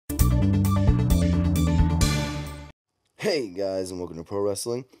Hey guys, and welcome to Pro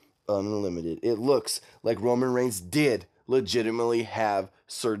Wrestling Unlimited. It looks like Roman Reigns did legitimately have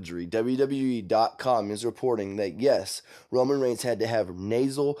surgery. WWE.com is reporting that yes, Roman Reigns had to have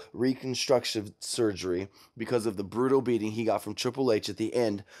nasal reconstruction surgery because of the brutal beating he got from Triple H at the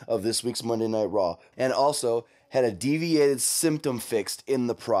end of this week's Monday Night Raw, and also had a deviated symptom fixed in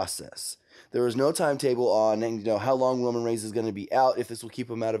the process. There is no timetable on how long Roman Reigns is going to be out, if this will keep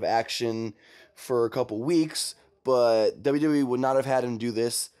him out of action for a couple weeks, but WWE would not have had him do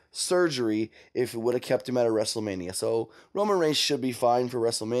this surgery if it would have kept him out of WrestleMania. So Roman Reigns should be fine for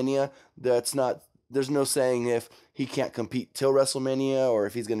WrestleMania. There's no saying if he can't compete till WrestleMania or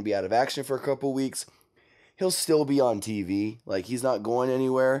if he's going to be out of action for a couple weeks. He'll still be on TV. Like, he's not going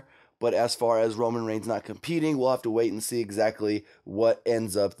anywhere. But as far as Roman Reigns not competing, we'll have to wait and see exactly what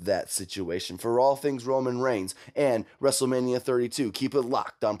ends up that situation. For all things Roman Reigns and WrestleMania 32, keep it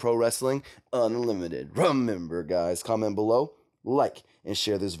locked on Pro Wrestling Unlimited. Remember, guys, comment below, like, and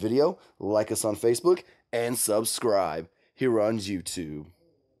share this video, like us on Facebook, and subscribe here on YouTube.